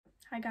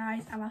Hi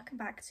guys, and welcome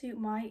back to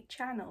my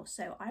channel.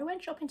 So I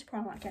went shopping to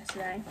Primark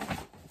yesterday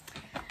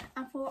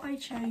and thought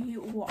I'd show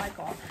you what I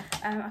got.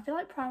 I feel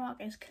like Primark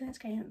is killing its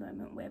game at the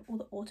moment with all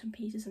the autumn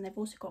pieces, and they've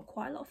also got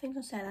quite a lot of things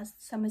on sale as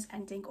summer's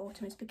ending,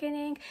 autumn is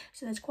beginning.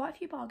 So there's quite a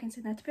few bargains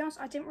in there. To be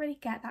honest, I didn't really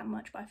get that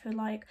much, but I feel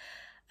like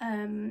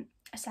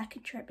a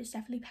second trip is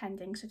definitely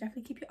pending, so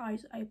definitely keep your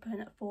eyes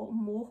open for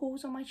more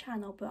hauls on my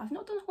channel. But I've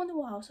not done one in a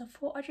while, so I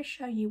thought I'd just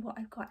show you what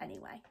I've got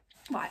anyway.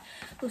 Right,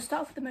 we'll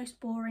start off with the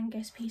most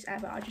boringest piece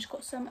ever. I just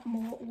got some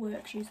more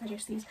work shoes. They're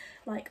just these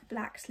like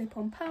black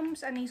slip-on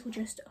pumps, and these were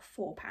just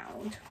 £4.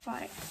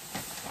 Right,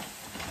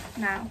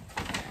 now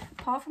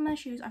apart from those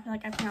shoes, I feel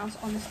like everything else,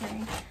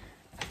 honestly,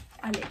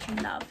 I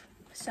literally love.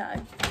 So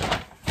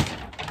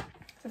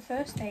the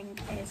first thing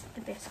is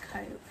this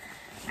coat,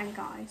 and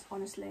guys,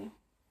 honestly,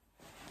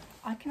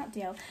 I cannot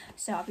deal.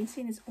 So I've been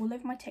seeing this all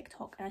over my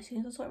TikTok, and as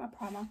soon as I saw it in my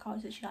Primark, I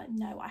was literally like,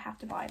 no, I have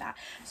to buy that.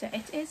 So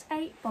it is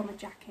a bomber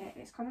jacket.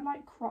 It's kind of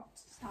like cropped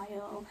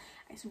style.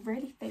 It's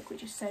really thick,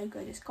 which is so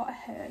good. It's got a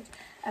hood.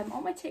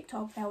 On my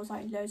TikTok there was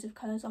like loads of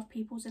colours of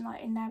people's in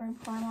like in their own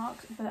Primark,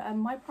 but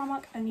my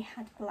Primark only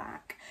had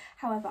black.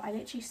 However, I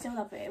literally still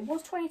love it. It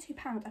was £22.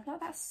 I feel like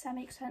that's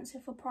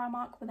semi-expensive for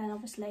Primark, but then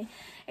obviously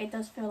it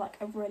does feel like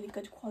a really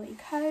good quality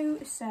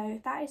coat, so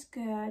that is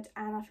good.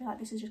 And I feel like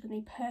this is just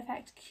going to be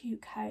perfect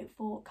cute coat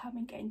for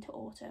coming into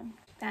autumn.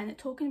 Then,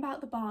 talking about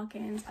the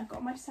bargains, I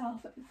got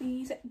myself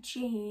these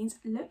jeans.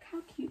 Look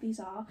how cute these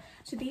are.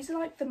 So these are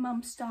like the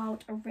mum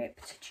styled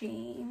ripped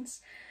jeans,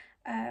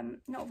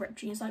 not ripped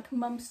jeans, like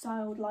mum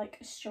styled like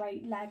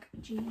straight leg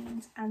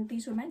jeans, and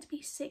these were meant to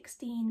be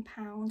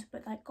 £16,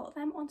 but I got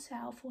them on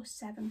sale for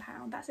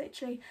 £7. That's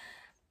literally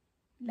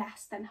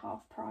less than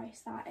half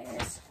price. That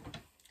is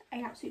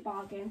an absolute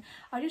bargain.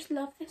 I just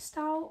love this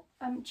style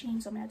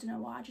jeans on me. I don't know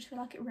why, I just feel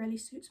like it really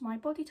suits my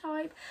body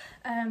type,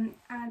 and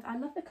I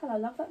love the colour. I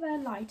love that they're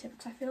lighter,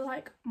 because I feel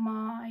like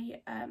my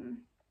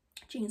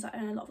jeans, I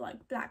own a lot of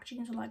like black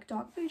jeans or like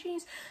dark blue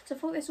jeans, so I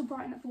thought this would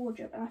brighten up the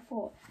wardrobe. And I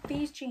thought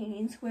these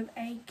jeans with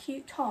a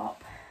cute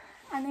top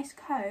and this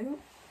coat,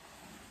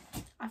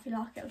 I feel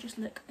like it'll just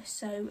look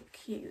so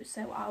cute.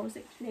 So I was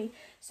literally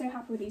so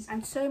happy with these,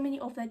 and so many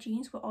of their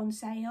jeans were on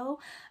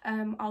sale.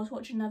 I was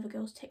watching another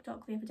girl's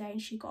TikTok the other day,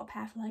 and she got a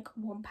pair for like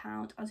 £1.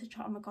 I was just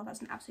like, oh my god,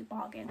 that's an absolute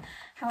bargain.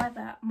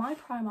 However, my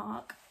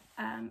Primark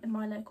in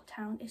my local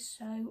town is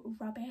so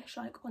rubbish.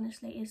 Like,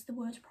 honestly, it's the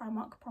worst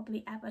Primark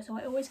probably ever. So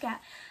I always get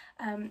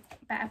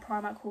better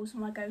Primark hauls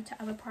when I go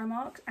to other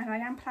Primarks, and I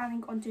am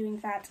planning on doing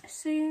that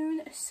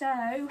soon.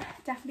 So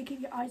definitely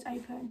keep your eyes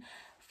open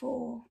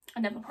for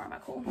another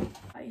Primark haul.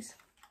 Guys,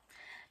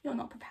 you're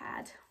not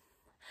prepared.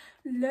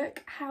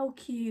 Look how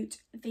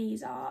cute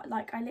these are.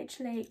 Like, I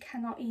literally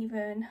cannot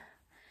even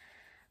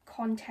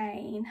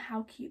contain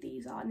how cute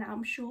these are. Now,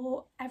 I'm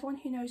sure everyone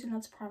who knows and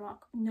loves Primark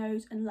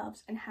knows and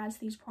loves and has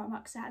these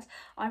Primark sets.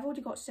 I've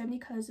already got so many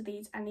colours of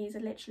these, and these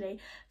are literally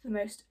the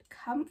most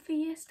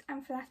comfiest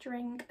and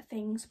flattering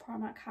things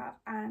Primark have.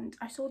 And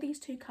I saw these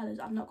two colours.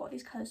 I've not got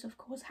these colours, so of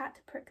course I had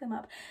to prick them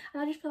up,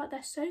 and I just feel like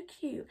they're so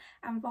cute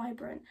and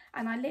vibrant,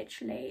 and I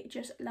literally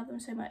just love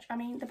them so much. I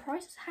mean, the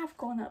prices have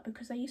gone up,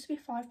 because they used to be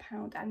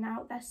 £5 and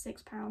now they're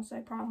 £6.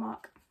 So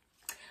Primark,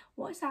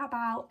 what is that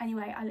about?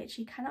 Anyway, I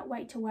literally cannot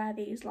wait to wear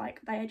these.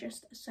 Like, they are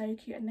just so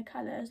cute, and the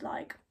colours,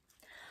 like,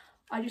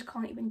 I just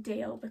can't even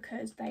deal,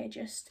 because they are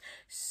just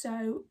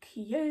so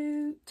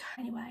cute.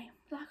 Anyway,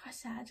 like I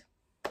said,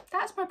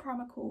 that's my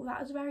Primark haul.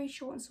 That was very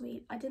short and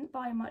sweet. I didn't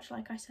buy much,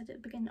 like I said at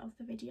the beginning of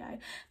the video,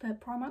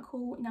 but Primark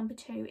haul number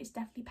 2 is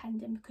definitely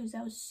pending, because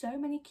there was so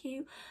many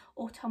cute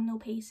autumnal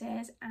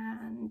pieces,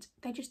 and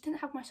they just didn't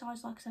have my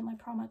size. Like I said, my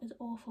Primark is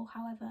awful.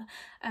 However,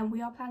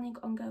 we are planning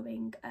on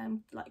going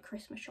like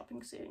Christmas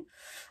shopping soon.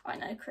 I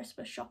know,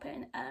 Christmas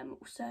shopping,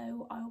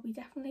 so I will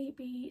definitely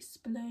be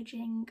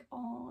splurging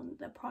on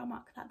the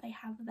Primark that they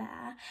have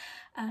there.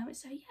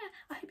 So yeah,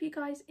 I hope you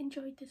guys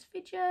enjoyed this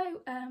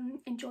video,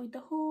 enjoyed the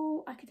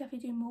haul. I could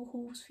definitely do more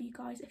hauls for you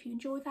guys if you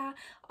enjoy that.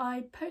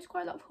 I post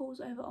quite a lot of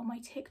hauls over on my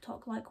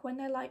TikTok. Like, when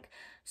they're like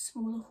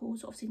smaller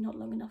hauls, obviously not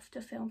long enough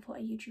to film for a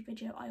YouTube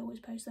video, I always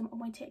post them on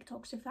my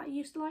TikTok. So if that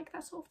used to like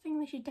that sort of thing,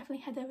 then you should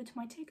definitely head over to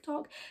my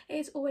TikTok. It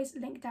is always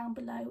linked down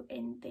below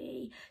in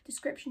the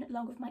description,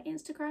 along with my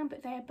Instagram,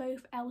 but they are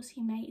both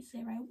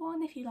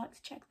LCMate01 if you'd like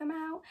to check them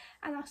out.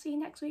 And I'll see you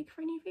next week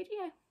for a new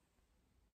video.